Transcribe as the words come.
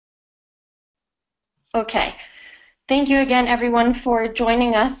Okay. Thank you again, everyone, for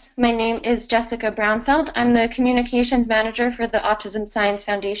joining us. My name is Jessica Brownfeld. I'm the Communications Manager for the Autism Science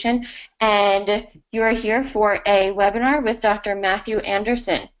Foundation, and you are here for a webinar with Dr. Matthew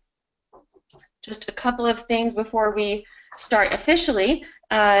Anderson. Just a couple of things before we start officially.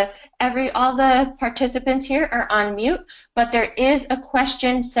 All the participants here are on mute, but there is a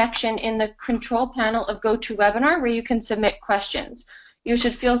question section in the control panel of GoToWebinar where you can submit questions. You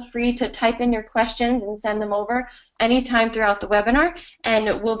should feel free to type in your questions and send them over anytime throughout the webinar,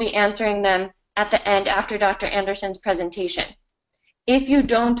 and we'll be answering them at the end after Dr. Anderson's presentation. If you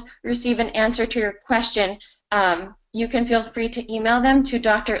don't receive an answer to your question, you can feel free to email them to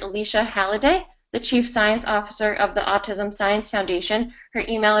Dr. Alicia Halliday, the Chief Science Officer of the Autism Science Foundation. Her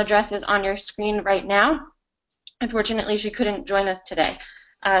email address is on your screen right now. Unfortunately, she couldn't join us today.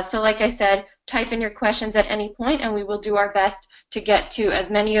 So like I said, type in your questions at any point and we will do our best to get to as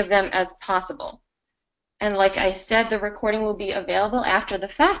many of them as possible. And like I said, the recording will be available after the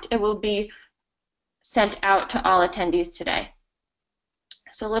fact. It will be sent out to all attendees today.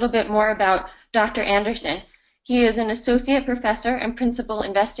 So a little bit more about Dr. Anderson. He is an associate professor and principal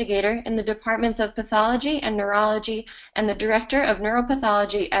investigator in the departments of pathology and neurology and the director of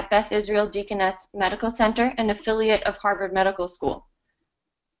neuropathology at Beth Israel Deaconess Medical Center, an affiliate of Harvard Medical School.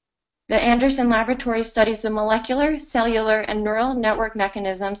 The Anderson Laboratory studies the molecular, cellular, and neural network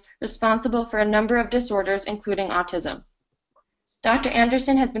mechanisms responsible for a number of disorders, including autism. Dr.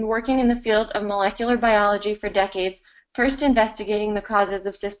 Anderson has been working in the field of molecular biology for decades, first investigating the causes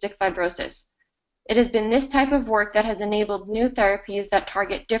of cystic fibrosis. It has been this type of work that has enabled new therapies that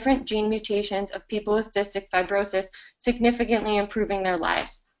target different gene mutations of people with cystic fibrosis, significantly improving their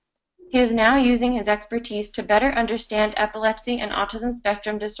lives. He is now using his expertise to better understand epilepsy and autism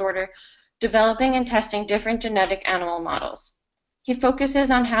spectrum disorder, developing and testing different genetic animal models. He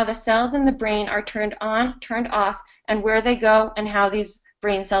focuses on how the cells in the brain are turned on, turned off, and where they go and how these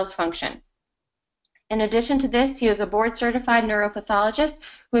brain cells function. In addition to this, he is a board-certified neuropathologist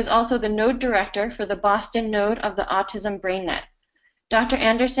who is also the node director for the Boston node of the Autism BrainNet. Dr.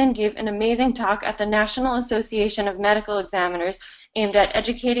 Anderson gave an amazing talk at the National Association of Medical Examiners aimed at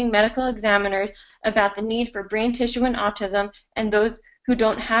educating medical examiners about the need for brain tissue in autism and those who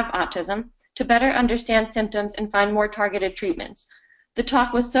don't have autism to better understand symptoms and find more targeted treatments. The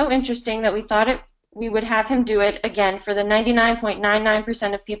talk was so interesting that we thought we would have him do it again for the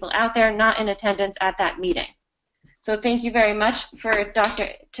 99.99% of people out there not in attendance at that meeting. So thank you very much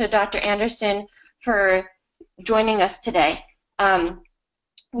to Dr. Anderson for joining us today.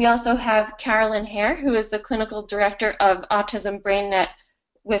 We also have Carolyn Hare, who is the clinical director of Autism BrainNet,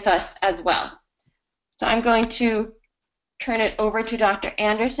 with us as well. So I'm going to turn it over to Dr.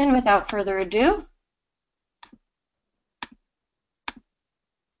 Anderson without further ado.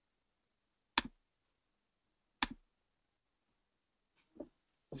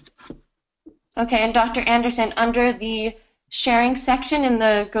 Okay, and Dr. Anderson, under the sharing section in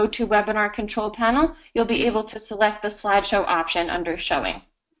the GoToWebinar control panel, you'll be able to select the slideshow option under showing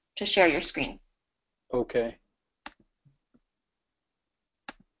to share your screen. Okay.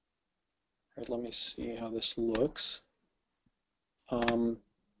 All right, let me see how this looks. How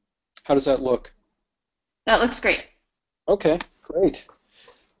does that look? That looks great. Okay, great.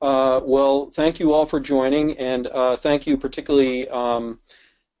 Well, thank you all for joining, and thank you particularly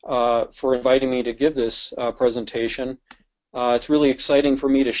for inviting me to give this presentation. It's really exciting for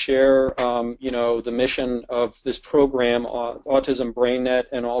me to share, the mission of this program, Autism BrainNet,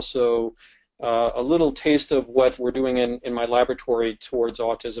 and also a little taste of what we're doing in my laboratory towards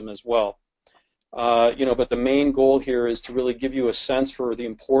autism as well. But the main goal here is to really give you a sense for the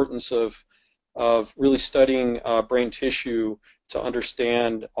importance of really studying brain tissue to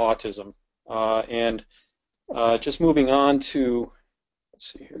understand autism. Just moving on to,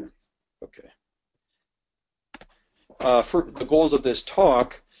 let's see here, okay. For the goals of this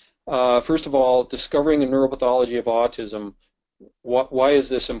talk, first of all, discovering the neuropathology of autism. Why is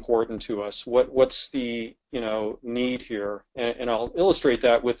this important to us? What's the need here? And I'll illustrate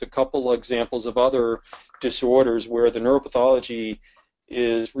that with a couple examples of other disorders where the neuropathology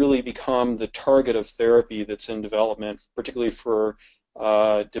is really become the target of therapy that's in development, particularly for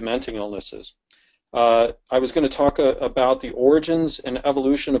dementing illnesses. I was going to talk about the origins and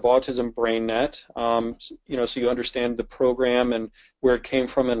evolution of Autism BrainNet, so you understand the program and where it came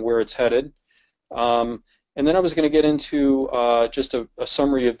from and where it's headed. And then I was going to get into just a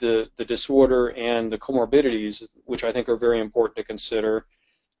summary of the disorder and the comorbidities, which I think are very important to consider.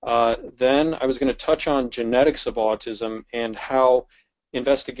 Then I was going to touch on genetics of autism and how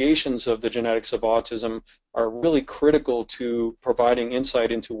investigations of the genetics of autism are really critical to providing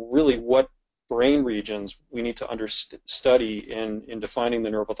insight into really what brain regions we need to study in defining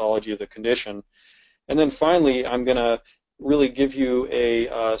the neuropathology of the condition. And then finally, I'm going to really give you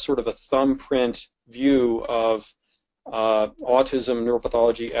a sort of a thumbprint view of autism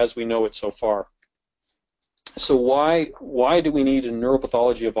neuropathology as we know it so far. So why do we need a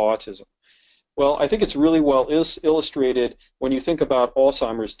neuropathology of autism? Well, I think it's really well illustrated when you think about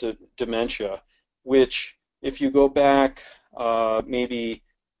Alzheimer's dementia, which, if you go back maybe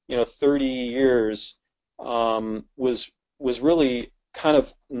 30 years, was really kind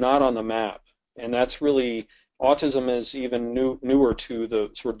of not on the map, and that's really autism is even newer to the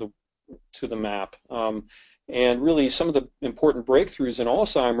sort of to the map. And really, some of the important breakthroughs in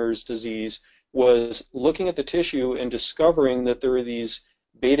Alzheimer's disease was looking at the tissue and discovering that there are these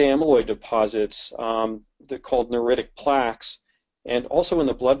beta amyloid deposits that are called neuritic plaques, and also in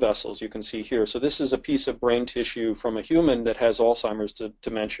the blood vessels you can see here. So this is a piece of brain tissue from a human that has Alzheimer's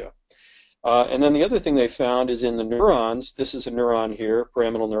dementia. And then the other thing they found is in the neurons. This is a neuron here,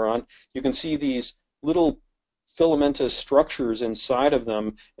 pyramidal neuron. You can see these little filamentous structures inside of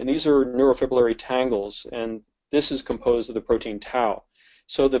them, and these are neurofibrillary tangles, and this is composed of the protein tau.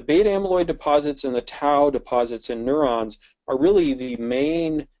 So the beta amyloid deposits and the tau deposits in neurons are really the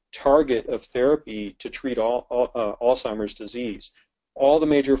main target of therapy to treat Alzheimer's disease. All the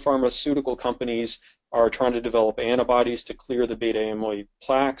major pharmaceutical companies are trying to develop antibodies to clear the beta amyloid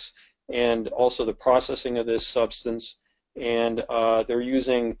plaques and also the processing of this substance. And they're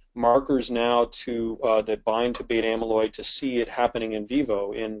using markers now that bind to beta amyloid to see it happening in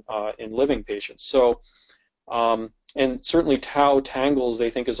vivo in living patients. So and certainly tau tangles they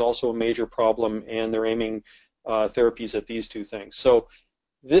think is also a major problem, and they're aiming therapies at these two things. So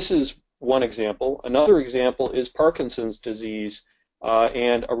this is one example. Another example is Parkinson's disease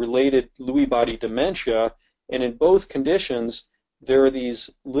and a related Lewy body dementia. And in both conditions, there are these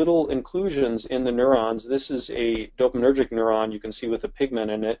little inclusions in the neurons. This is a dopaminergic neuron you can see with a pigment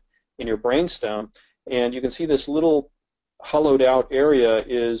in it in your brainstem. And you can see this little hollowed out area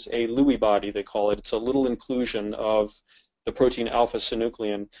is a Lewy body, they call it. It's a little inclusion of the protein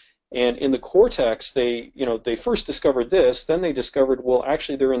alpha-synuclein. And in the cortex, they first discovered this, then they discovered, well,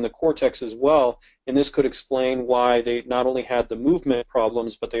 actually they're in the cortex as well, and this could explain why they not only had the movement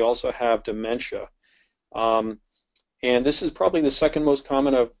problems, but they also have dementia. And this is probably the second most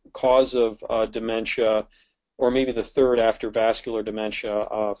common cause of dementia, or maybe the third after vascular dementia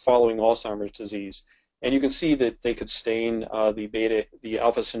following Alzheimer's disease. And you can see that they could stain the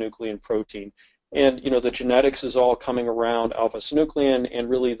alpha-synuclein protein. And the genetics is all coming around alpha-synuclein, and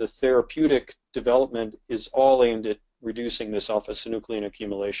really the therapeutic development is all aimed at reducing this alpha-synuclein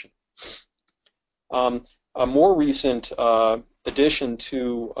accumulation. A more recent addition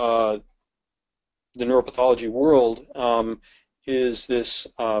to the neuropathology world is this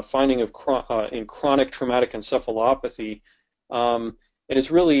finding in chronic traumatic encephalopathy. And it's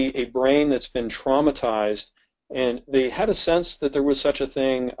really a brain that's been traumatized. And they had a sense that there was such a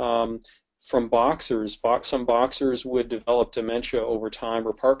thing from boxers. Some boxers would develop dementia over time,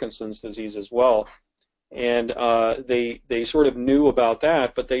 or Parkinson's disease as well. And they sort of knew about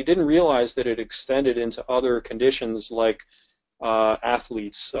that, but they didn't realize that it extended into other conditions like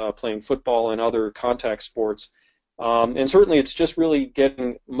athletes playing football and other contact sports. And certainly it's just really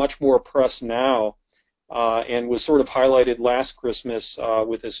getting much more press now, and was sort of highlighted last Christmas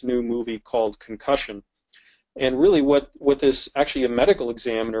with this new movie called Concussion. And really what this, actually a medical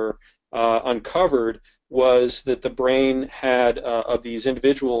examiner uncovered, was that the brain had of these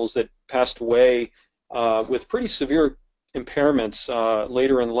individuals that passed away with pretty severe impairments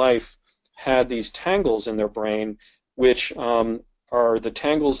later in life had these tangles in their brain, which are the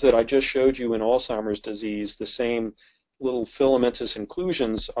tangles that I just showed you in Alzheimer's disease, the same little filamentous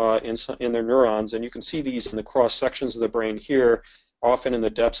inclusions in their neurons. And you can see these in the cross sections of the brain here, often in the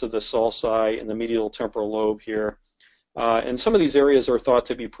depths of the sulci in the medial temporal lobe here. And some of these areas are thought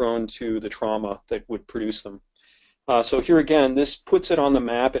to be prone to the trauma that would produce them. So here again, this puts it on the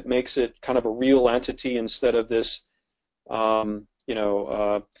map. It makes it kind of a real entity instead of this,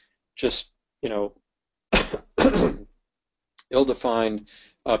 just, ill-defined,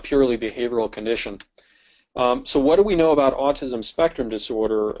 purely behavioral condition. So what do we know about autism spectrum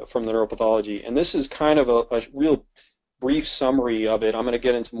disorder from the neuropathology? And this is kind of a real brief summary of it. I'm going to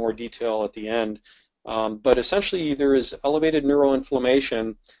get into more detail at the end. But essentially, there is elevated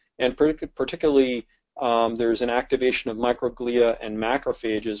neuroinflammation, and particularly there's an activation of microglia and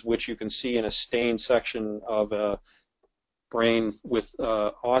macrophages, which you can see in a stained section of a brain with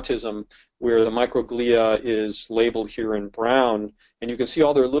autism, where the microglia is labeled here in brown, and you can see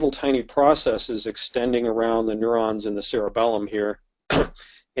all their little tiny processes extending around the neurons in the cerebellum here.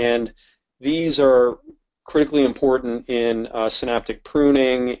 And these are critically important in synaptic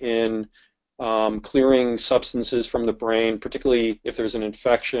pruning, in clearing substances from the brain, particularly if there's an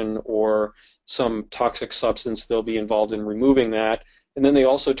infection or some toxic substance, they'll be involved in removing that. And then they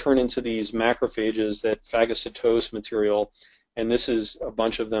also turn into these macrophages that phagocytose material, and this is a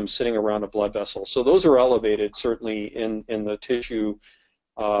bunch of them sitting around a blood vessel. So those are elevated, certainly in the tissue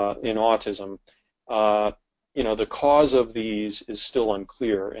in autism. Uh, the cause of these is still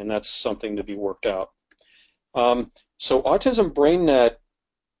unclear, and that's something to be worked out. So Autism BrainNet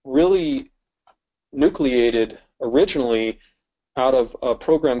really nucleated originally out of a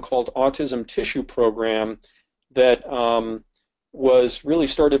program called Autism Tissue Program that was really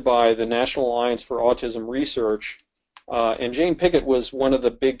started by the National Alliance for Autism Research. And Jane Pickett was one of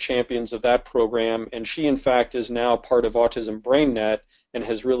the big champions of that program, and she, in fact, is now part of Autism BrainNet and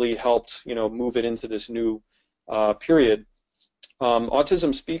has really helped, move it into this new period.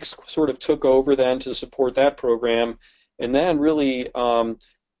 Autism Speaks sort of took over then to support that program, and then really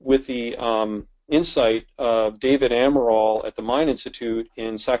with the insight of David Amaral at the Mind Institute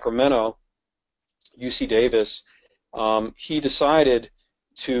in Sacramento, UC Davis, he decided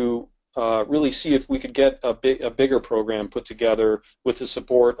to really see if we could get a bigger program put together with the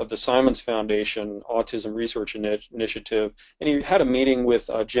support of the Simons Foundation Autism Research Initiative. And he had a meeting with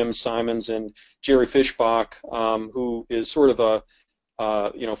Jim Simons and Jerry Fishbach, who is sort of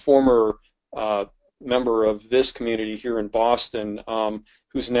a former member of this community here in Boston,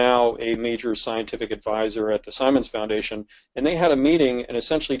 who's now a major scientific advisor at the Simons Foundation. And they had a meeting and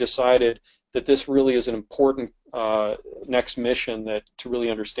essentially decided that this really is an important next mission to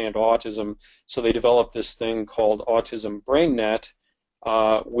really understand autism. So they developed this thing called Autism BrainNet,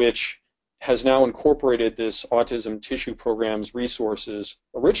 which has now incorporated this Autism Tissue Program's resources,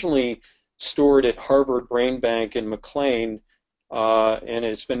 originally stored at Harvard Brain Bank in McLean, and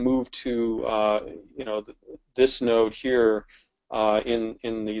it's been moved to this node here in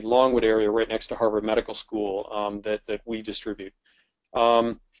the Longwood area, right next to Harvard Medical School, that we distribute.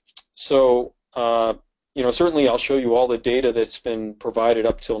 Certainly I'll show you all the data that's been provided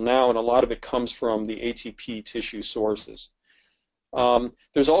up till now, and a lot of it comes from the ATP tissue sources.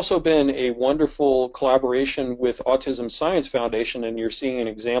 There's also been a wonderful collaboration with Autism Science Foundation, and you're seeing an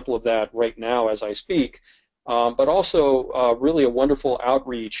example of that right now as I speak, but also really a wonderful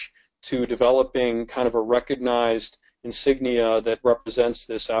outreach to developing kind of a recognized insignia that represents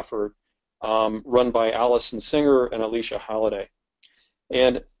this effort, run by Allison Singer and Alicia Halliday.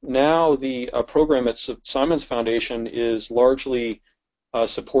 And now the program at Simons Foundation is largely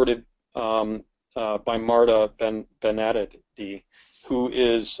supported by Marta Benedetti, who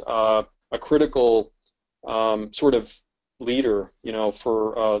is a critical sort of leader,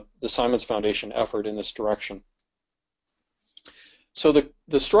 for the Simons Foundation effort in this direction. So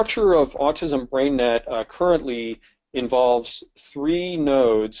the structure of Autism BrainNet currently involves 3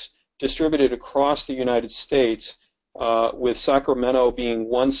 nodes distributed across the United States, with Sacramento being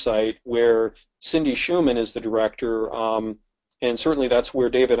one site where Cindy Schumann is the director, and certainly that's where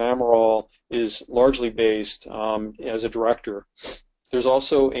David Amaral is largely based as a director. There's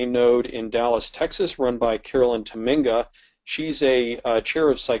also a node in Dallas, Texas, run by Carolyn Tominga. She's a chair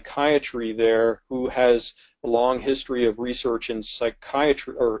of psychiatry there who has a long history of research in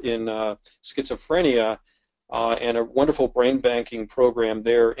psychiatry or in schizophrenia, and a wonderful brain banking program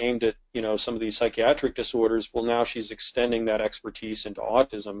there aimed at some of these psychiatric disorders. Well, now she's extending that expertise into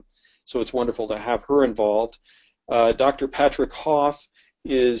autism, so it's wonderful to have her involved. Dr. Patrick Hoff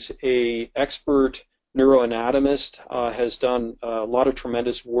is an expert neuroanatomist, has done a lot of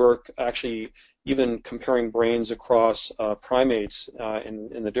tremendous work, actually even comparing brains across primates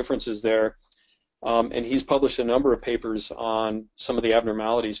and the differences there. And he's published a number of papers on some of the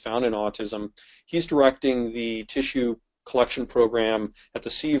abnormalities found in autism. He's directing the tissue collection program at the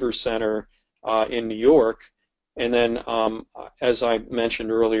Seaver Center in New York. And then, as I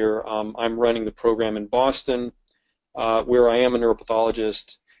mentioned earlier, I'm running the program in Boston, where I am a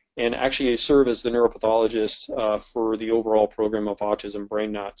neuropathologist, and actually serve as the neuropathologist for the overall program of Autism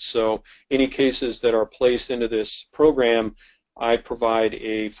BrainNet. So any cases that are placed into this program, I provide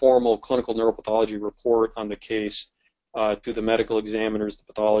a formal clinical neuropathology report on the case to the medical examiners, the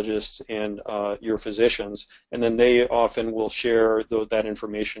pathologists, and your physicians, and then they often will share that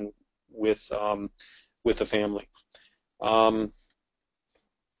information with the family.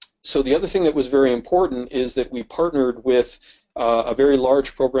 So the other thing that was very important is that we partnered with a very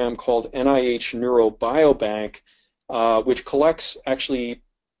large program called NIH Neurobiobank, which collects actually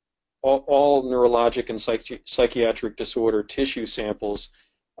all neurologic and psychiatric disorder tissue samples.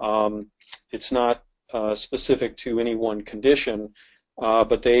 It's not specific to any one condition,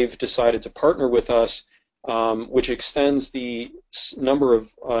 but they've decided to partner with us, which extends the number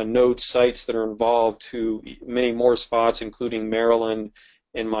of node sites that are involved to many more spots, including Maryland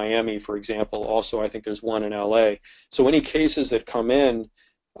and Miami, for example. Also, I think there's one in LA. So any cases that come in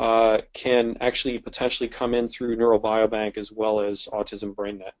can actually potentially come in through Neurobiobank as well as Autism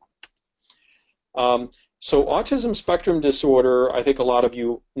BrainNet. Um, so autism spectrum disorder, I think a lot of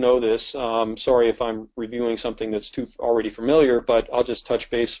you know this. Sorry if I'm reviewing something that's too already familiar, but I'll just touch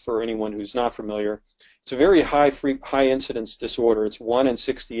base for anyone who's not familiar. It's a very high incidence disorder. It's 1 in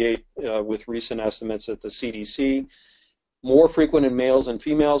 68 with recent estimates at the CDC. More frequent in males and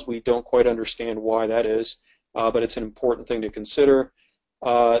females. We don't quite understand why that is, but it's an important thing to consider.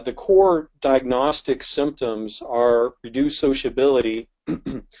 The core diagnostic symptoms are reduced sociability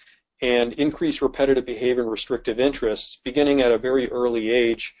and increased repetitive behavior and restrictive interests beginning at a very early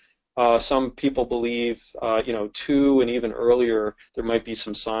age. Some people believe, 2 and even earlier, there might be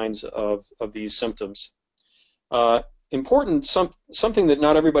some signs of these symptoms. Uh, something that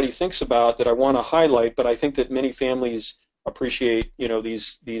not everybody thinks about that I want to highlight, but I think that many families appreciate,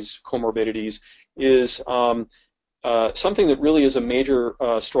 these comorbidities is something that really is a major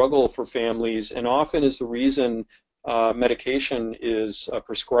struggle for families and often is the reason medication is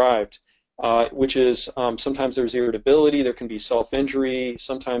prescribed, which is sometimes there's irritability, there can be self-injury,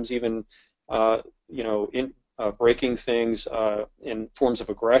 sometimes even breaking things in forms of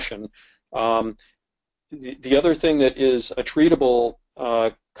aggression. Um, the other thing that is a treatable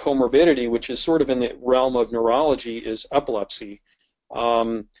comorbidity, which is sort of in the realm of neurology, is epilepsy.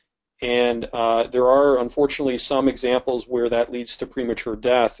 Um, and there are unfortunately some examples where that leads to premature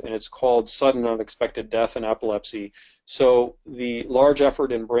death, and it's called sudden unexpected death in epilepsy. So the large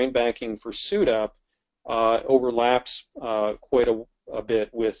effort in brain banking for SUDEP overlaps quite a bit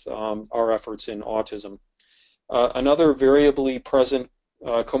with our efforts in autism. Another variably present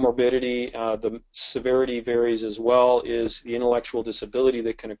comorbidity, the severity varies as well, is the intellectual disability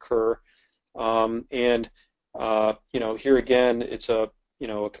that can occur. And here again, it's a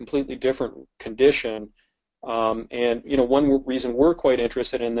completely different condition. And one reason we're quite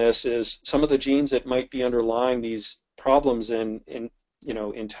interested in this is some of the genes that might be underlying these problems in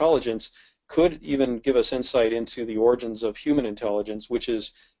intelligence could even give us insight into the origins of human intelligence, which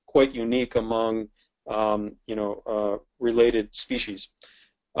is quite unique among related species.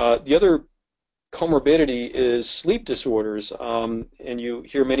 The other comorbidity is sleep disorders, and you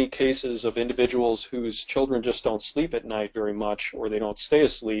hear many cases of individuals whose children just don't sleep at night very much, or they don't stay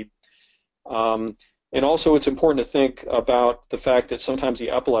asleep. Um, and also, it's important to think about the fact that sometimes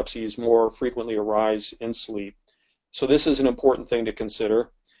the epilepsies more frequently arise in sleep. So this is an important thing to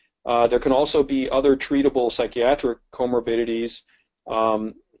consider. There can also be other treatable psychiatric comorbidities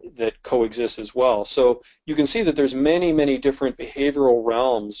that coexist as well. So you can see that there's many, many different behavioral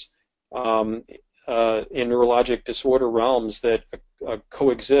realms um, in neurologic disorder realms that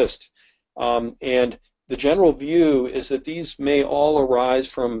coexist. And the general view is that these may all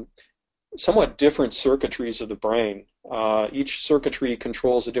arise from somewhat different circuitries of the brain. Each circuitry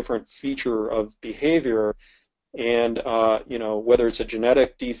controls a different feature of behavior, and whether it's a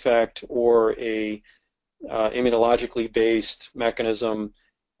genetic defect or a immunologically based mechanism,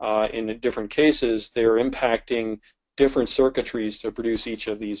 in different cases, they're impacting different circuitries to produce each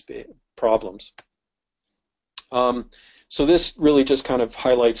of these problems. So this really just kind of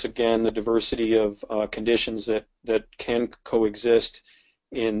highlights again the diversity of conditions that can coexist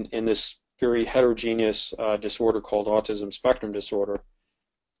in this very heterogeneous disorder called autism spectrum disorder.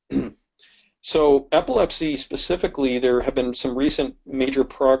 So epilepsy specifically, there have been some recent major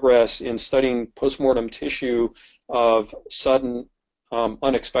progress in studying postmortem tissue of sudden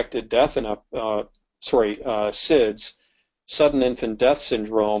unexpected death in SIDS, sudden infant death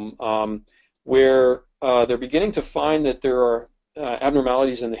syndrome, where they're beginning to find that there are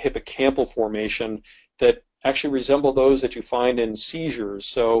abnormalities in the hippocampal formation that actually resemble those that you find in seizures.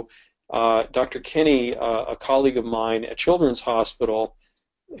 So Dr. Kinney, a colleague of mine at Children's Hospital,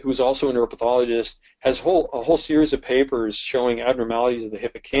 who's also a neuropathologist, has a whole series of papers showing abnormalities of the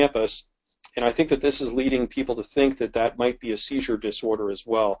hippocampus. And I think that this is leading people to think that that might be a seizure disorder as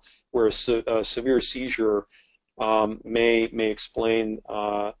well, where a severe seizure may explain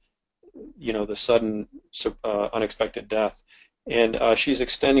the sudden unexpected death. And she's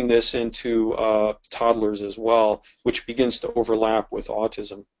extending this into toddlers as well, which begins to overlap with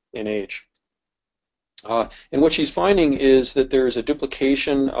autism in age. And what she's finding is that there's a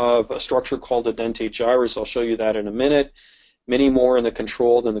duplication of a structure called a dentate gyrus. I'll show you that in a minute. Many more in the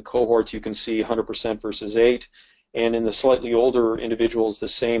controlled than the cohorts. You can see 100% versus 8. And in the slightly older individuals, the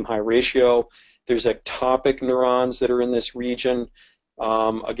same high ratio. There's ectopic neurons that are in this region.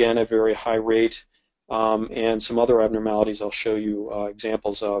 again, a very high rate, and some other abnormalities I'll show you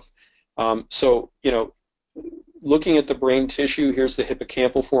examples of. So, looking at the brain tissue, here's the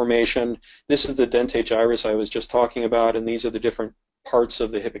hippocampal formation. This is the dentate gyrus I was just talking about, and these are the different parts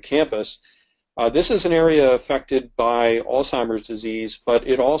of the hippocampus. This is an area affected by Alzheimer's disease, but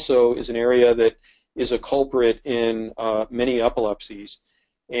it also is an area that is a culprit in many epilepsies.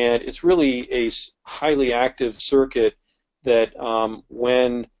 And it's really a highly active circuit that,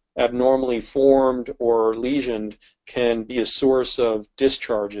 when abnormally formed or lesioned, can be a source of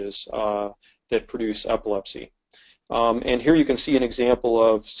discharges that produce epilepsy. And here you can see an example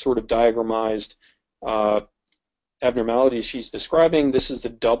of sort of diagramized uh, abnormalities she's describing. This is the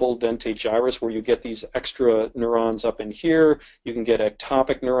double dentate gyrus where you get these extra neurons up in here. You can get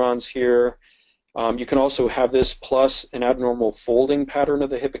ectopic neurons here. You can also have this plus an abnormal folding pattern of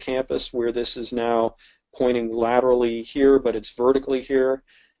the hippocampus where this is now pointing laterally here, but it's vertically here.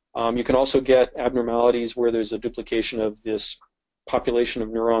 You can also get abnormalities where there's a duplication of this population of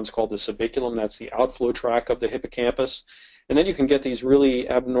neurons called the subiculum. That's the outflow tract of the hippocampus. And then you can get these really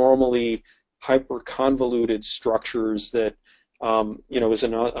abnormally hyperconvoluted structures that is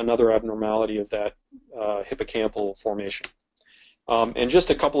another abnormality of that hippocampal formation. And just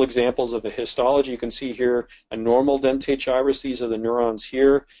a couple examples of the histology. You can see here a normal dentate gyrus. These are the neurons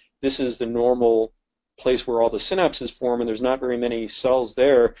here. This is the normal place where all the synapses form, and there's not very many cells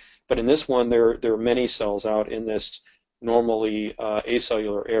there. But in this one, there are many cells out in this normally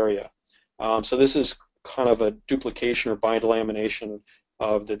acellular area. So this is kind of a duplication or bilamination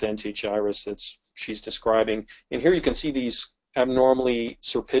of the dentate gyrus that she's describing. And here you can see these abnormally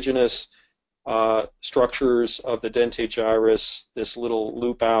serpiginous structures of the dentate gyrus, this little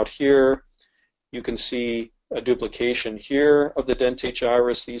loop out here. You can see a duplication here of the dentate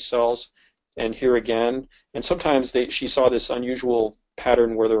gyrus, these cells, and here again. And sometimes she saw this unusual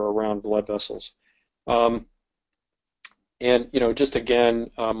pattern where they're around blood vessels. And just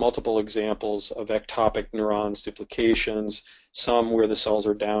again, multiple examples of ectopic neurons, duplications, some where the cells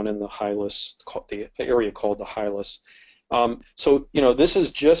are down in the hilus, the area called the hilus. So this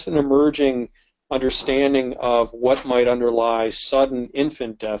is just an emerging understanding of what might underlie sudden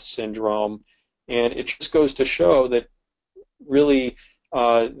infant death syndrome, and it just goes to show that really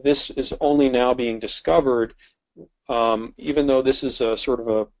this is only now being discovered, even though this is a sort of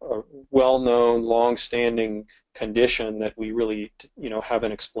a well-known, long-standing condition that we really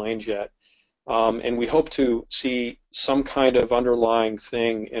haven't explained yet. And we hope to see some kind of underlying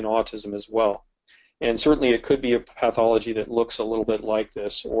thing in autism as well. And certainly it could be a pathology that looks a little bit like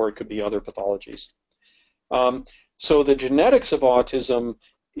this, or it could be other pathologies. So the genetics of autism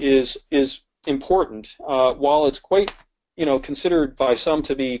is important. While it's quite considered by some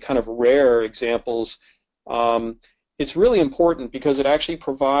to be kind of rare examples, it's really important because it actually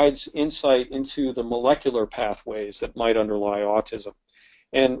provides insight into the molecular pathways that might underlie autism.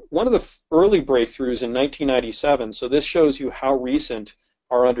 And one of the early breakthroughs in 1997, so this shows you how recent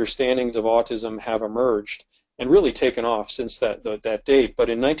our understandings of autism have emerged and really taken off since that date. But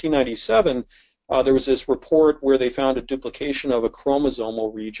in 1997, there was this report where they found a duplication of a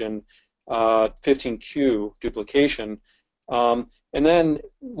chromosomal region, 15q duplication. And then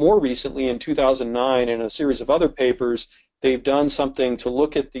more recently, in 2009, in a series of other papers, they've done something to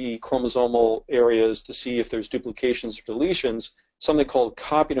look at the chromosomal areas to see if there's duplications or deletions, something called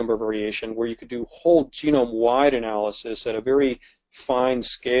copy number variation, where you could do whole genome-wide analysis at a very fine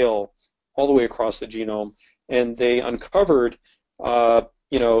scale all the way across the genome. And they uncovered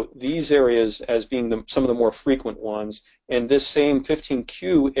these areas as being some of the more frequent ones. And this same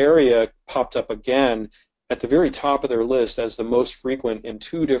 15q area popped up again at the very top of their list as the most frequent in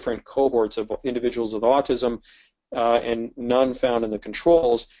two different cohorts of individuals with autism, and none found in the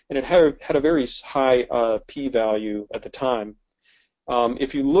controls. And it had a very high p-value at the time.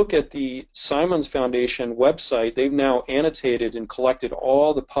 If you look at the Simons Foundation website, they've now annotated and collected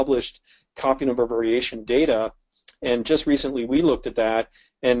all the published copy number variation data. And just recently we looked at that,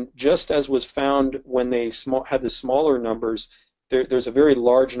 and just as was found when they had the smaller numbers, there's a very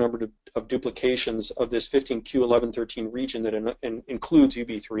large number of duplications of this 15q1113 region that includes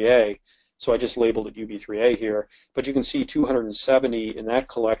UB3A. So I just labeled it UB3A here, but you can see 270 in that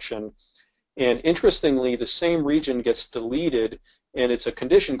collection. And interestingly, the same region gets deleted, and it's a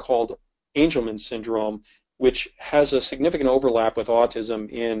condition called Angelman syndrome, which has a significant overlap with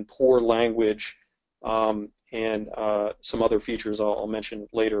autism in poor language, and some other features I'll mention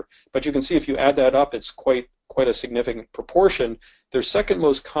later. But you can see if you add that up, it's quite a significant proportion. Their second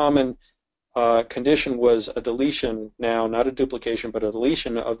most common condition was a deletion now, not a duplication, but a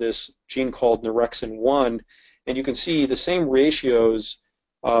deletion of this gene called Nerexin 1. And you can see the same ratios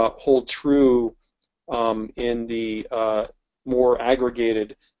hold true in the more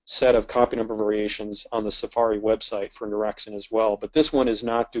aggregated set of copy number variations on the Safari website for Nurexin as well. But this one is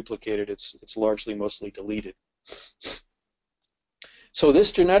not duplicated. It's largely mostly deleted. So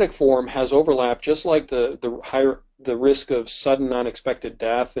this genetic form has overlap, just like the risk of sudden unexpected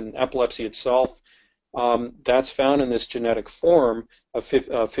death and epilepsy itself. That's found in this genetic form of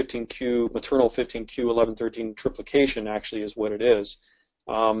 15q, maternal 15q 1113 triplication actually is what it is,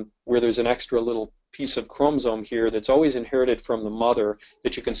 where there's an extra little piece of chromosome here that's always inherited from the mother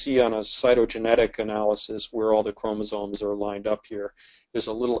that you can see on a cytogenetic analysis where all the chromosomes are lined up here. There's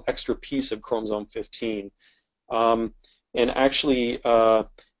a little extra piece of chromosome 15. And actually,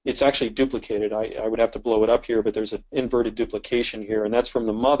 it's actually duplicated. I would have to blow it up here, but there's an inverted duplication here, and that's from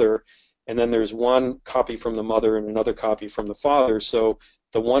the mother. And then there's one copy from the mother and another copy from the father. So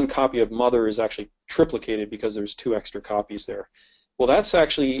the one copy of mother is actually triplicated because there's two extra copies there. Well, that's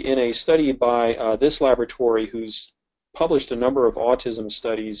actually in a study by this laboratory who's published a number of autism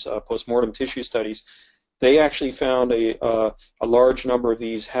studies, postmortem tissue studies. They actually found a large number of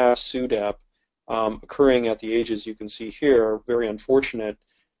these half SUDEP occurring at the ages you can see here, very unfortunate.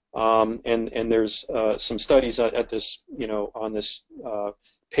 And there's some studies at this, on this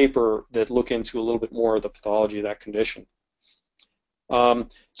paper that look into a little bit more of the pathology of that condition.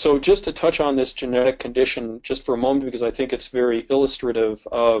 So just to touch on this genetic condition just for a moment, because I think it's very illustrative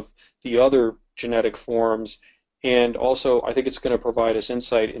of the other genetic forms, and also I think it's going to provide us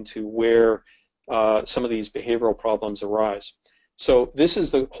insight into where some of these behavioral problems arise. So this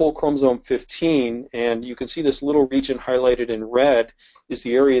is the whole chromosome 15, and you can see this little region highlighted in red is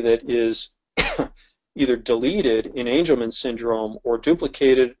the area that is either deleted in Angelman syndrome or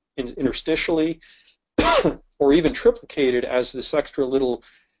duplicated interstitially or even triplicated as this extra little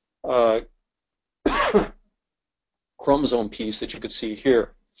chromosome piece that you could see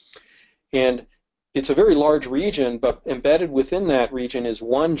here. And it's a very large region, but embedded within that region is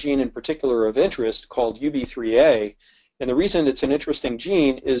one gene in particular of interest called UB3A. And the reason it's an interesting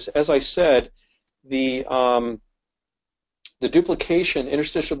gene is, as I said, the duplication,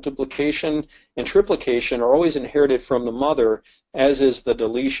 interstitial duplication, and triplication are always inherited from the mother, as is the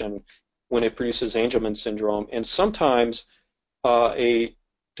deletion when it produces Angelman syndrome. And sometimes a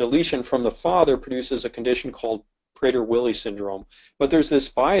deletion from the father produces a condition called Prader-Willi syndrome. But there's this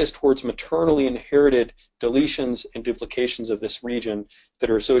bias towards maternally inherited deletions and duplications of this region that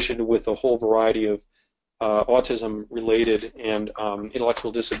are associated with a whole variety of autism-related and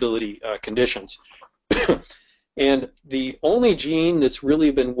intellectual disability conditions. And the only gene that's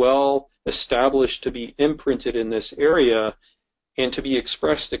really been well established to be imprinted in this area and to be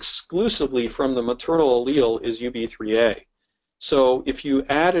expressed exclusively from the maternal allele is UB3A. So if you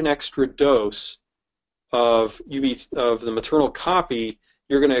add an extra dose of the maternal copy,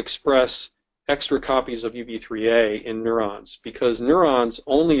 you're going to express extra copies of UB3A in neurons, because neurons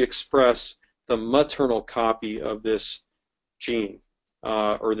only express the maternal copy of this gene,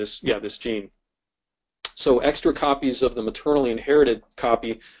 this gene. So extra copies of the maternally inherited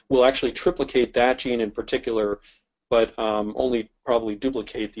copy will actually triplicate that gene in particular, but only probably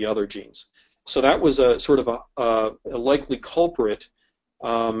duplicate the other genes. So that was a sort of a likely culprit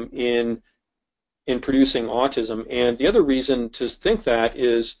in producing autism. And the other reason to think that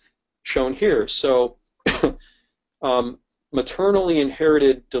is shown here. So maternally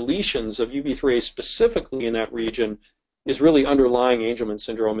inherited deletions of UB3A specifically in that region is really underlying Angelman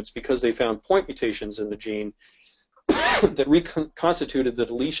syndrome. It's because they found point mutations in the gene that reconstituted the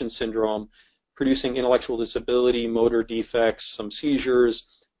deletion syndrome, producing intellectual disability, motor defects, some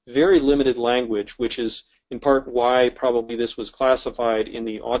seizures, very limited language, which is in part why probably this was classified in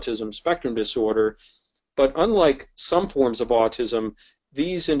the autism spectrum disorder. But unlike some forms of autism,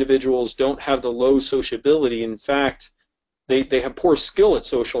 these individuals don't have the low sociability. In fact, they have poor skill at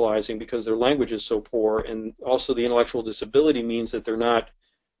socializing because their language is so poor, and also the intellectual disability means that they're not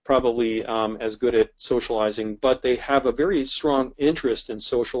probably as good at socializing, but they have a very strong interest in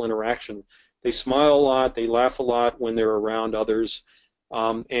social interaction. They smile a lot, they laugh a lot when they're around others,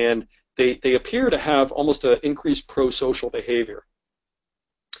 and they appear to have almost an increased pro-social behavior.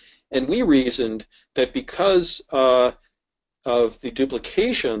 And we reasoned that because of the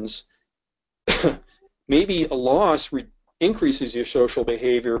duplications, maybe a loss increases your social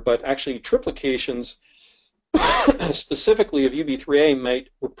behavior, but actually triplications, specifically of UB3A, might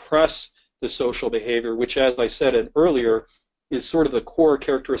repress the social behavior, which, as I said earlier, is sort of the core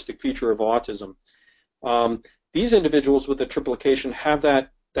characteristic feature of autism. These individuals with the triplication have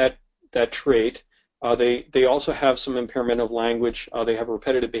that trait, They also have some impairment of language. They have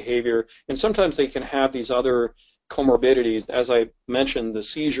repetitive behavior, and sometimes they can have these other comorbidities, as I mentioned, the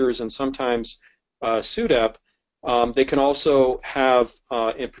seizures and sometimes SUDEP. They can also have,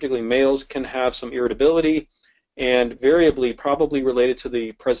 and particularly males, can have some irritability, and variably, probably related to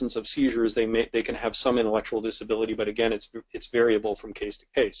the presence of seizures, they can have some intellectual disability. But again, it's variable from case to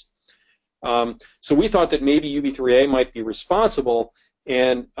case. So we thought that maybe UB3A might be responsible,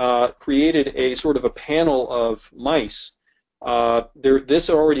 and created a sort of a panel of mice. This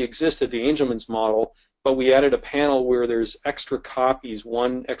already existed, the Angelman's model, but we added a panel where there's extra copies,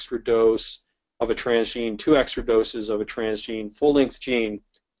 one extra dose of a transgene, two extra doses of a transgene, full-length gene,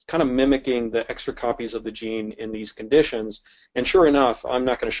 kind of mimicking the extra copies of the gene in these conditions. And sure enough, I'm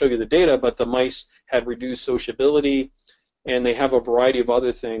not going to show you the data, but the mice had reduced sociability, and they have a variety of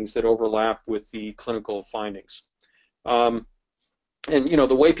other things that overlap with the clinical findings. And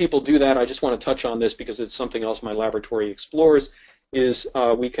the way people do that, I just want to touch on this because it's something else my laboratory explores, is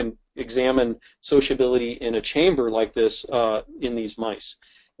we can examine sociability in a chamber like this in these mice.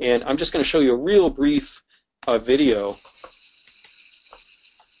 And I'm just going to show you a real brief video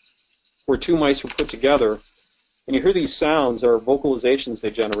where two mice were put together, and you hear these sounds or vocalizations they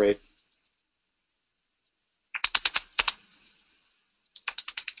generate.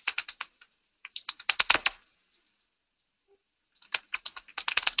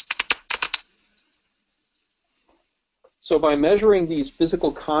 So by measuring these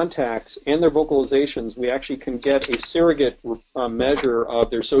physical contacts and their vocalizations, we actually can get a surrogate measure of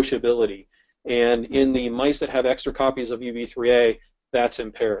their sociability. And in the mice that have extra copies of UB3A, that's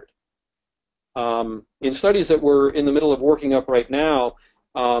impaired. In studies that we're in the middle of working up right now,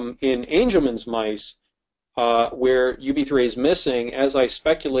 in Angelman's mice, where UB3A is missing, as I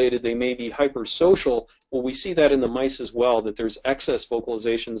speculated, they may be hypersocial. Well, we see that in the mice as well, that there's excess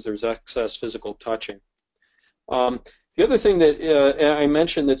vocalizations, there's excess physical touching. The other thing that I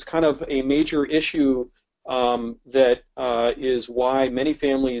mentioned that's kind of a major issue that is why many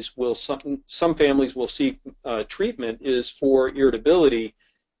families will, some families will seek treatment is for irritability.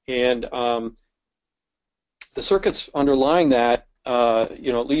 And the circuits underlying that,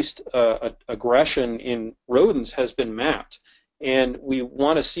 at least aggression in rodents has been mapped. And we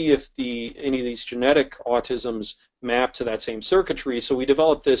want to see if any of these genetic autisms map to that same circuitry. So we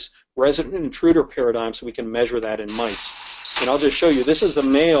developed this resident intruder paradigm so we can measure that in mice. And I'll just show you. This is the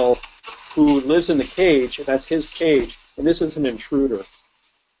male who lives in the cage. That's his cage. And this is an intruder,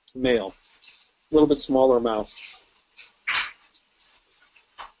 male. A little bit smaller mouse.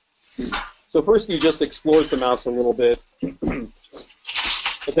 So first he just explores the mouse a little bit,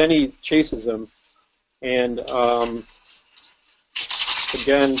 but then he chases him, and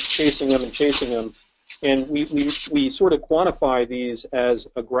again chasing him and chasing him. And we sort of quantify these as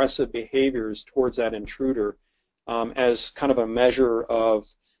aggressive behaviors towards that intruder as kind of a measure of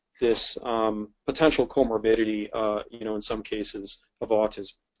this potential comorbidity, in some cases of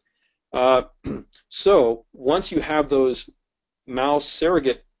autism. So once you have those mouse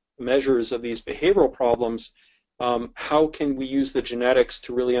surrogate measures of these behavioral problems, how can we use the genetics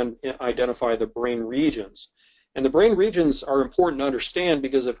to really identify the brain regions? And the brain regions are important to understand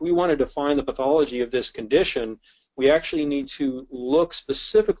because if we want to define the pathology of this condition, we actually need to look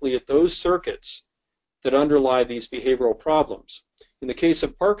specifically at those circuits that underlie these behavioral problems. In the case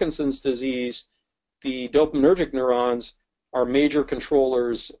of Parkinson's disease, the dopaminergic neurons are major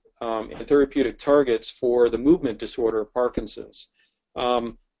controllers and therapeutic targets for the movement disorder of Parkinson's.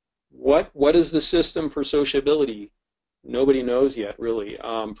 What is the system for sociability? Nobody knows yet, really,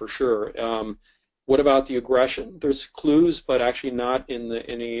 for sure. What about the aggression? There's clues, but actually not in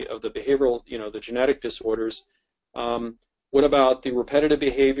any of the behavioral, the genetic disorders. What about the repetitive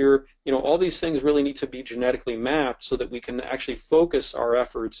behavior? All these things really need to be genetically mapped so that we can actually focus our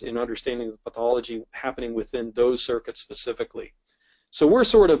efforts in understanding the pathology happening within those circuits specifically. So we're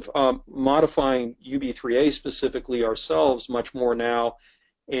sort of modifying UB3A specifically ourselves much more now,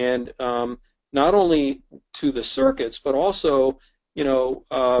 and not only to the circuits, but also,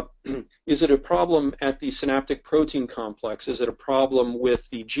 is it a problem at the synaptic protein complex? Is it a problem with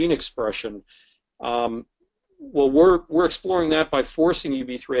the gene expression? Well, we're exploring that by forcing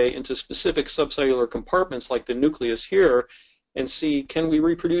UB3A into specific subcellular compartments like the nucleus here, and see, can we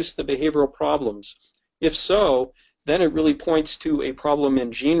reproduce the behavioral problems? If so, then it really points to a problem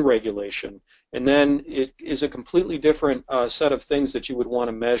in gene regulation. And then it is a completely different set of things that you would want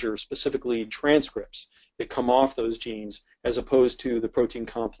to measure, specifically transcripts that come off those genes, as opposed to the protein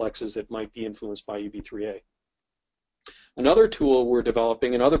complexes that might be influenced by UB3A. Another tool we're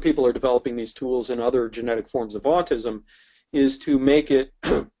developing, and other people are developing these tools in other genetic forms of autism, is to make it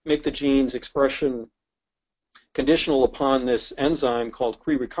make the gene's expression conditional upon this enzyme called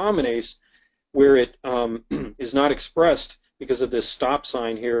Cre recombinase, where it is not expressed because of this stop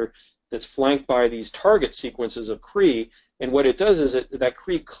sign here that's flanked by these target sequences of Cre. And what it does is that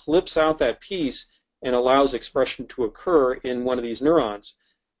Cre clips out that piece and allows expression to occur in one of these neurons.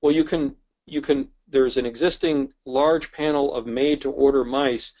 Well, there's an existing large panel of made-to-order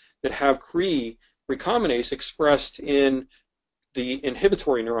mice that have Cre recombinase expressed in the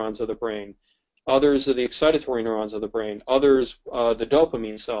inhibitory neurons of the brain. Others are the excitatory neurons of the brain. Others, the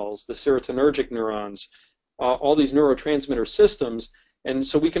dopamine cells, the serotonergic neurons, all these neurotransmitter systems. And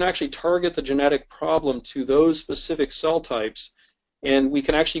so we can actually target the genetic problem to those specific cell types. And we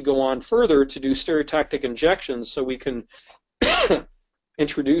can actually go on further to do stereotactic injections so we can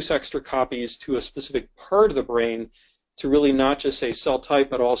introduce extra copies to a specific part of the brain to really not just say cell type,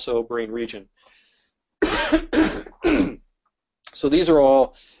 but also brain region. So these are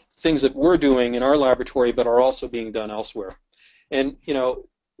all things that we're doing in our laboratory, but are also being done elsewhere. And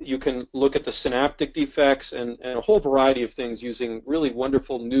you can look at the synaptic defects and a whole variety of things using really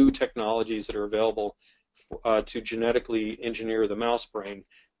wonderful new technologies that are available to genetically engineer the mouse brain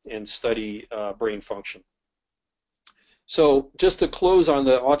and study brain function. So just to close on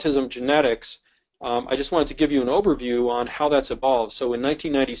the autism genetics, I just wanted to give you an overview on how that's evolved. So in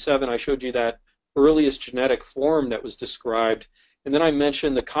 1997, I showed you that earliest genetic form that was described, and then I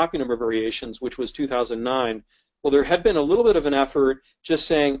mentioned the copy number variations, which was 2009. Well, there had been a little bit of an effort just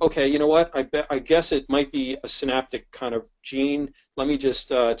saying, okay, you know what, I guess it might be a synaptic kind of gene. Let me just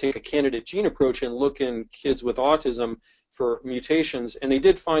take a candidate gene approach and look in kids with autism for mutations. And they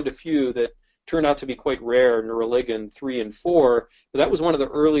did find a few that turned out to be quite rare, neuroligin 3 and 4, but that was one of the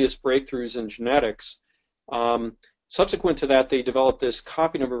earliest breakthroughs in genetics. Subsequent to that, they developed this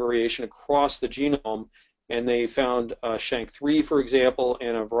copy number variation across the genome, and they found SHANK3, for example,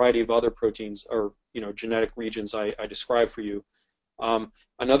 and a variety of other proteins or genetic regions I described for you.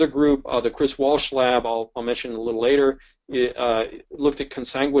 Another group, the Chris Walsh lab, I'll mention a little later, looked at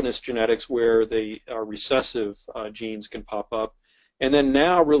consanguineous genetics where the recessive genes can pop up. And then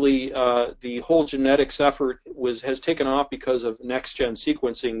now really the whole genetics effort has taken off because of next-gen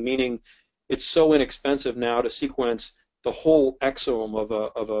sequencing, meaning it's so inexpensive now to sequence the whole exome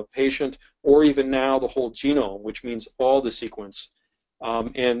of a patient, or even now the whole genome, which means all the sequence.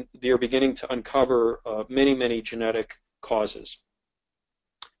 And they're beginning to uncover many, many genetic causes.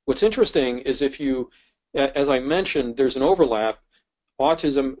 What's interesting is as I mentioned, there's an overlap.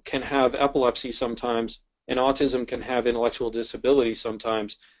 Autism can have epilepsy sometimes, and autism can have intellectual disability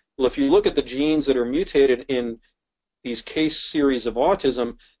sometimes. Well, if you look at the genes that are mutated in these case series of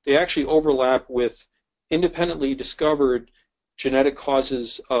autism, they actually overlap with independently discovered genetic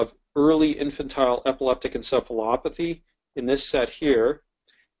causes of early infantile epileptic encephalopathy in this set here,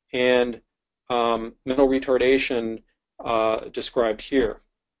 and mental retardation described here.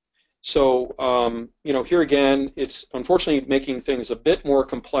 So, here again, it's unfortunately making things a bit more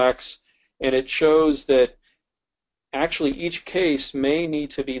complex, and it shows that actually each case may need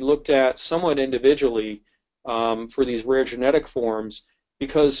to be looked at somewhat individually for these rare genetic forms,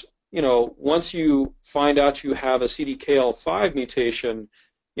 because once you find out you have a CDKL5 mutation,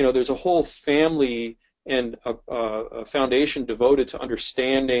 there's a whole family and a foundation devoted to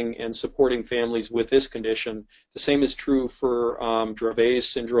understanding and supporting families with this condition. The same is true for Dravet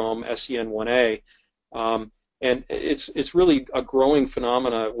syndrome, SCN1A. And it's really a growing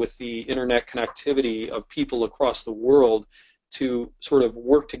phenomena with the internet connectivity of people across the world to sort of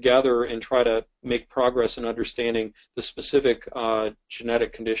work together and try to make progress in understanding the specific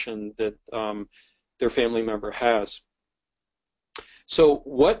genetic condition that their family member has. So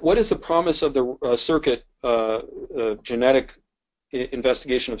what is the promise of the circuit genetic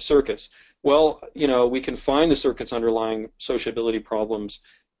investigation of circuits? Well, we can find the circuits underlying sociability problems,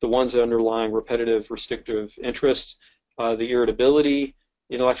 the ones that underlying repetitive restrictive interests, the irritability,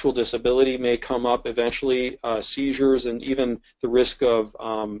 intellectual disability may come up eventually, seizures, and even the risk of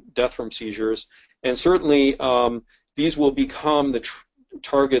death from seizures. And certainly these will become the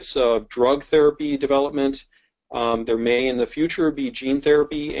targets of drug therapy development. There may in the future be gene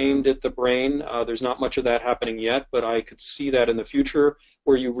therapy aimed at the brain. There's not much of that happening yet, but I could see that in the future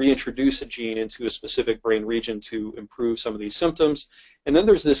where you reintroduce a gene into a specific brain region to improve some of these symptoms. And then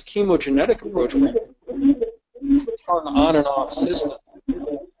there's this chemogenetic approach where you turn on and off system.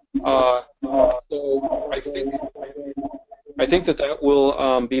 So I think that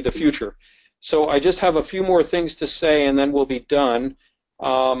will be the future. So I just have a few more things to say, and then we'll be done.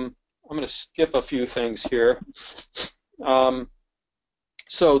 I'm going to skip a few things here.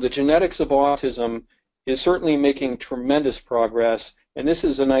 So the genetics of autism is certainly making tremendous progress. And this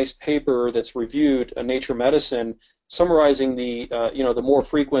is a nice paper that's reviewed in Nature Medicine, summarizing the more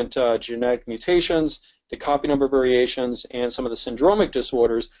frequent genetic mutations, the copy number variations, and some of the syndromic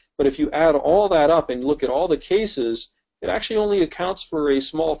disorders. But if you add all that up and look at all the cases, it actually only accounts for a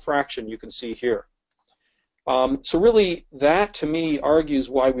small fraction you can see here. So really, that to me argues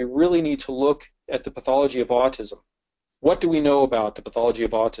why we really need to look at the pathology of autism. What do we know about the pathology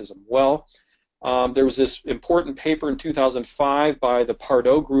of autism? Well, there was this important paper in 2005 by the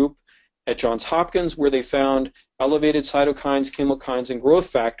Pardo group at Johns Hopkins where they found elevated cytokines, chemokines, and growth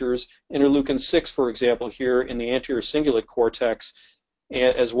factors, interleukin-6, for example, here in the anterior cingulate cortex,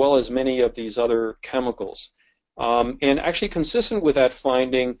 as well as many of these other chemicals. And actually consistent with that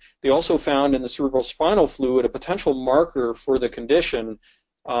finding, they also found in the cerebral spinal fluid a potential marker for the condition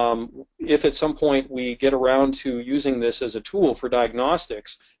if at some point we get around to using this as a tool for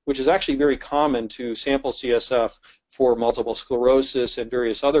diagnostics, which is actually very common to sample CSF for multiple sclerosis and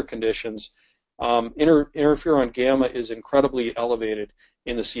various other conditions. Interferon gamma is incredibly elevated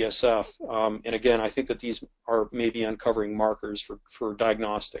in the CSF. And again, I think that these are maybe uncovering markers for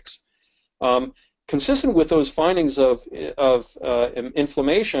diagnostics. Consistent with those findings of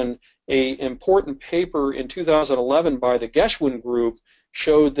inflammation, an important paper in 2011 by the Geschwin group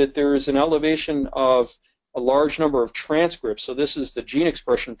showed that there is an elevation of a large number of transcripts. So this is the gene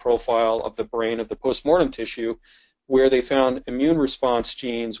expression profile of the brain of the postmortem tissue, where they found immune response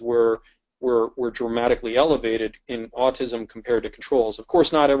genes were dramatically elevated in autism compared to controls. Of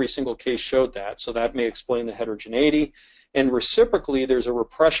course, not every single case showed that, so that may explain the heterogeneity. And reciprocally, there's a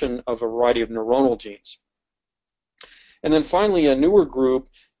repression of a variety of neuronal genes. And then finally, a newer group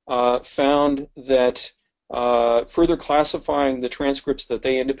found that further classifying the transcripts that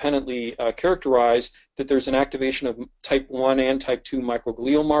they independently characterized, that there's an activation of type 1 and type 2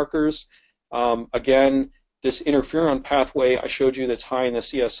 microglial markers. Again, this interferon pathway I showed you that's high in the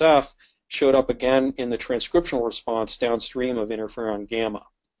CSF showed up again in the transcriptional response downstream of interferon gamma.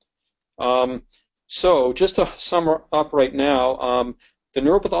 So just to sum up right now, the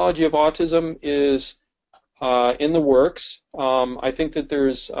neuropathology of autism is in the works. I think that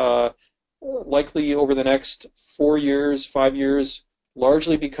there's likely over the next 4 years, 5 years,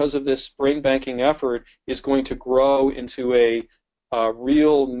 largely because of this brain banking effort, is going to grow into a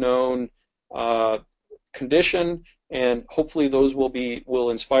real known condition, and hopefully those will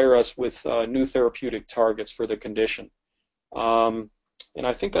inspire us with new therapeutic targets for the condition. And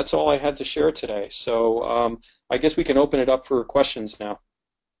I think that's all I had to share today. So I guess we can open it up for questions now.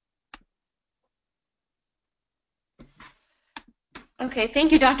 Okay,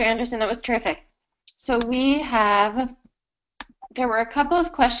 thank you, Dr. Anderson. That was terrific. So there were a couple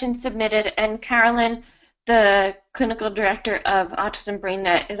of questions submitted, and Carolyn, the clinical director of Autism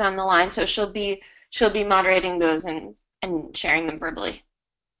BrainNet, is on the line, so she'll be moderating those and sharing them verbally.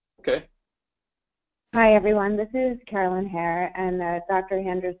 Okay. Hi, everyone. This is Carolyn Hare, and Dr.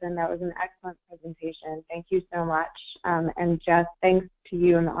 Henderson, that was an excellent presentation. Thank you so much. And Jess, thanks to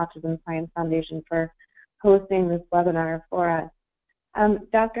you and the Autism Science Foundation for hosting this webinar for us.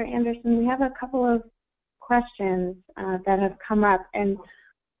 Dr. Anderson, we have a couple of questions that have come up, and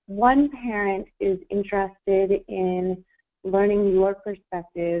one parent is interested in learning your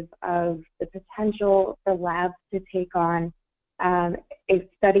perspective of the potential for labs to take on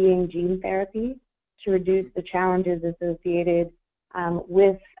studying gene therapy to reduce the challenges associated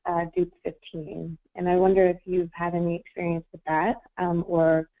with Dup15. And I wonder if you've had any experience with that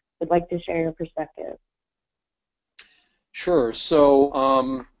or would like to share your perspective. Sure. So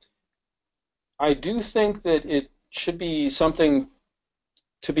I do think that it should be something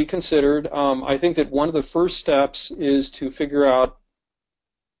to be considered. I think that one of the first steps is to figure out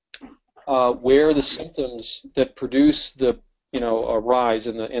where the symptoms that produce the a rise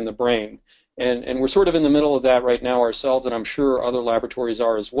in the brain. And we're sort of in the middle of that right now ourselves, and I'm sure other laboratories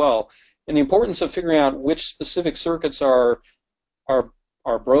are as well. And the importance of figuring out which specific circuits are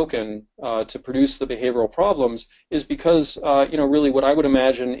broken to produce the behavioral problems is because really what I would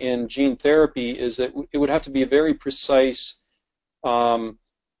imagine in gene therapy is that it would have to be a very precise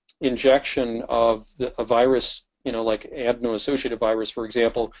injection of a virus, like adeno-associated virus, for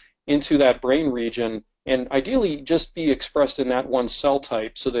example, into that brain region, and ideally just be expressed in that one cell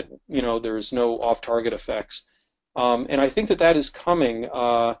type so that there's no off-target effects. And I think that is coming.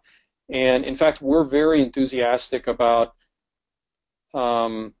 And in fact, we're very enthusiastic about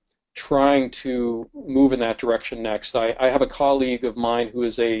trying to move in that direction next. I have a colleague of mine who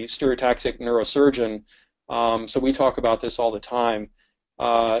is a stereotactic neurosurgeon, so we talk about this all the time.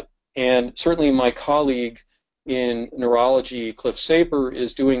 And certainly my colleague in neurology, Cliff Saper,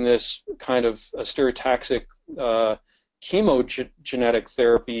 is doing this kind of a stereotaxic chemogenetic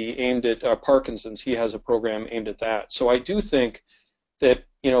therapy aimed at Parkinson's. He has a program aimed at that. So I do think that,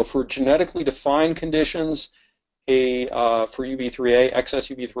 for genetically defined conditions, for UB3A, excess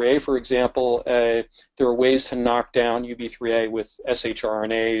UB3A, for example, there are ways to knock down UB3A with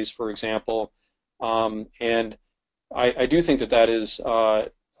shRNAs, for example, and I do think that that is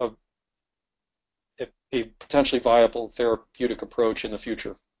a potentially viable therapeutic approach in the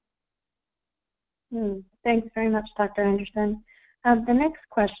future. Thanks very much, Dr. Anderson. The next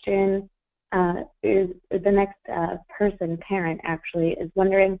question is the next parent actually is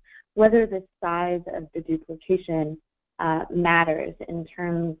wondering whether the size of the duplication matters in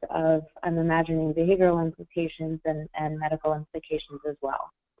terms of, I'm imagining, behavioral implications and medical implications as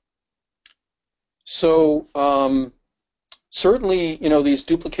well. So certainly, these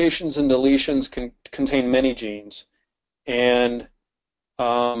duplications and deletions can contain many genes, and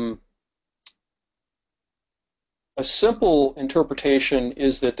a simple interpretation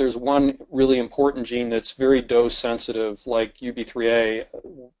is that there's one really important gene that's very dose sensitive, like UB3A,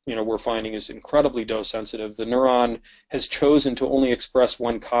 we're finding is incredibly dose sensitive. The neuron has chosen to only express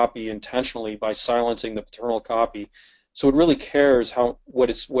one copy intentionally by silencing the paternal copy. So it really cares what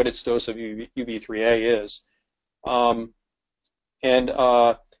its dose of UB3A is.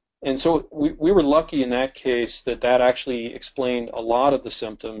 And so we were lucky in that case that actually explained a lot of the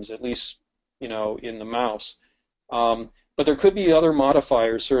symptoms, at least, in the mouse. But there could be other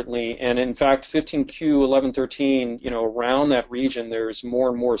modifiers, certainly, and in fact, 15q, 1113, around that region, there's more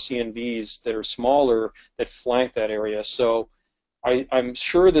and more CNVs that are smaller that flank that area. So I'm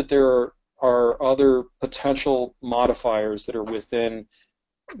sure that there are other potential modifiers that are within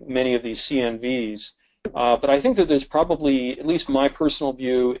many of these CNVs. But I think that there's probably, at least my personal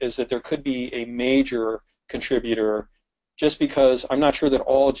view, is that there could be a major contributor, just because I'm not sure that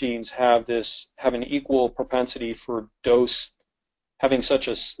all genes have an equal propensity for having such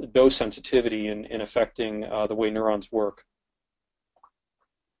a dose sensitivity in affecting the way neurons work.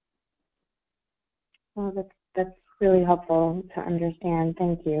 Well, that's really helpful to understand.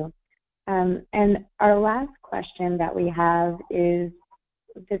 Thank you. And our last question that we have is,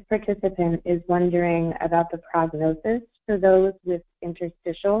 this participant is wondering about the prognosis for those with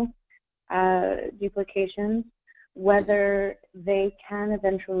interstitial duplications, whether they can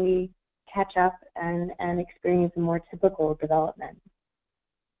eventually catch up and experience a more typical development.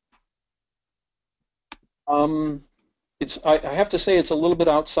 I have to say it's a little bit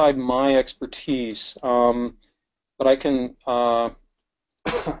outside my expertise, but I can, at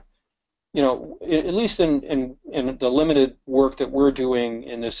least in the limited work that we're doing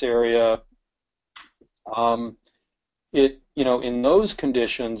in this area, in those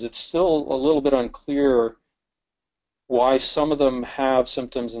conditions, it's still a little bit unclear why some of them have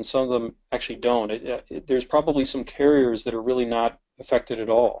symptoms and some of them actually don't. There's probably some carriers that are really not affected at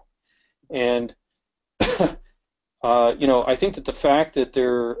all. And, I think that the fact that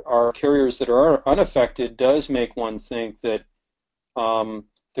there are carriers that are unaffected does make one think that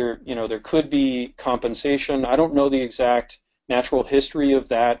there could be compensation. I don't know the exact natural history of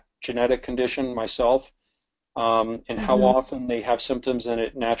that genetic condition myself, and how often they have symptoms and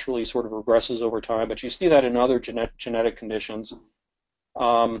it naturally sort of regresses over time. But you see that in other genetic conditions.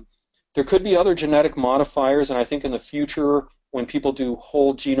 There could be other genetic modifiers, and I think in the future, when people do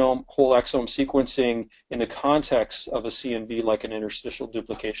whole genome, whole exome sequencing in the context of a CNV like an interstitial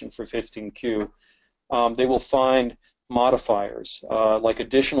duplication for 15q, they will find modifiers like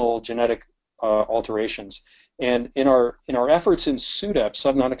additional genetic alterations. And in our efforts in SUDEP,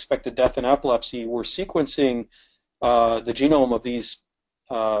 sudden unexpected death in epilepsy, we're sequencing the genome of these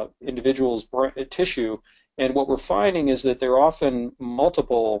individuals' tissue, and what we're finding is that there are often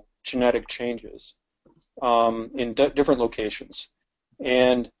multiple genetic changes in different locations.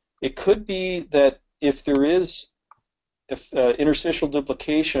 And it could be that if there is interstitial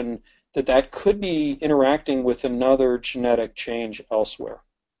duplication, that could be interacting with another genetic change elsewhere.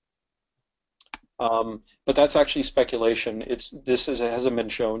 But that's actually speculation. Hasn't been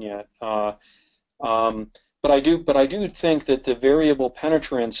shown yet. But I do think that the variable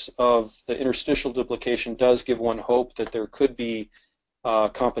penetrance of the interstitial duplication does give one hope that there could be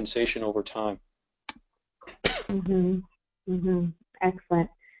compensation over time. Excellent.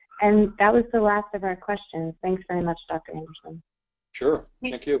 And that was the last of our questions. Thanks very much, Dr. Anderson. Sure.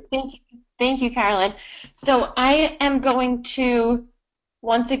 Thank you. Thank you, Carolyn. So I am going to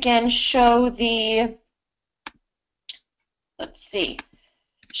once again show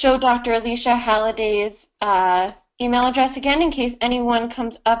show Dr. Alicia Halliday's email address again in case anyone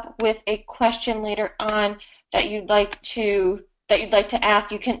comes up with a question later on that you'd like to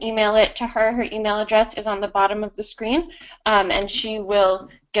ask. You can email it to her. Her email address is on the bottom of the screen, and she will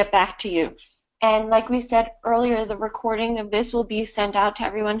get back to you. And like we said earlier, the recording of this will be sent out to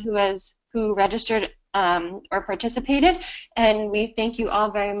everyone who registered or participated. And we thank you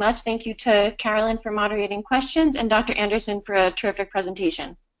all very much. Thank you to Carolyn for moderating questions and Dr. Anderson for a terrific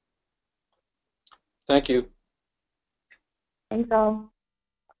presentation. Thank you. Thanks all.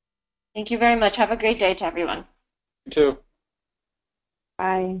 Thank you very much. Have a great day to everyone. You too.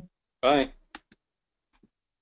 Bye. Bye.